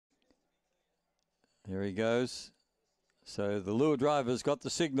Here he goes. So the lure driver's got the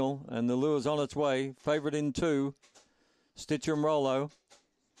signal, and the lure's on its way. Favourite in 2, Stitchem Rollo.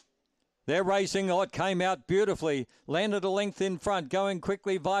 They're racing. Oh, it came out beautifully. Landed a length in front. Going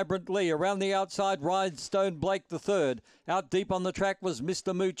quickly, Vibrantly. Around the outside, Rhinestone Blake the third. Out deep on the track was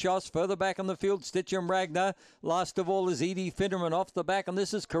Mr. Muchos. Further back on the field, Stitchem Ragnar. Last of all is Edie Finnerman off the back, and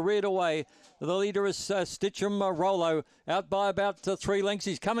this is careered away. The leader is Stitchem Rollo, out by about 3 lengths.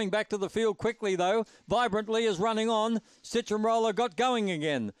 He's coming back to the field quickly, though. Vibrantly is running on. Stitchem Rollo got going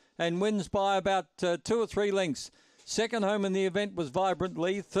again and wins by about 2 or 3 lengths. Second home in the event was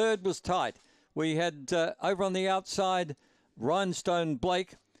Vibrantly. Third was tight. We had over on the outside Rhinestone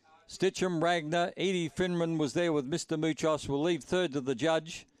Blake, Stitchem Ragnar. Edie Finman was there with Mr. Muchos. We'll leave third to the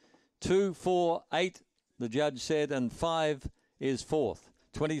judge. 2, 4, 8, the judge said, and 5 is fourth.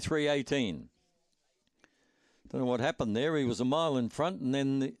 23-18. Don't know what happened there. He was a mile in front, and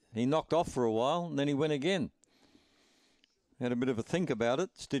then he knocked off for a while, and then he went again. Had a bit of a think about it.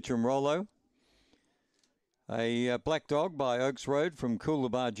 Stitchem Rollo. A black dog by Oaks Road from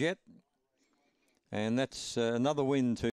Coolabah Jet. And that's another win to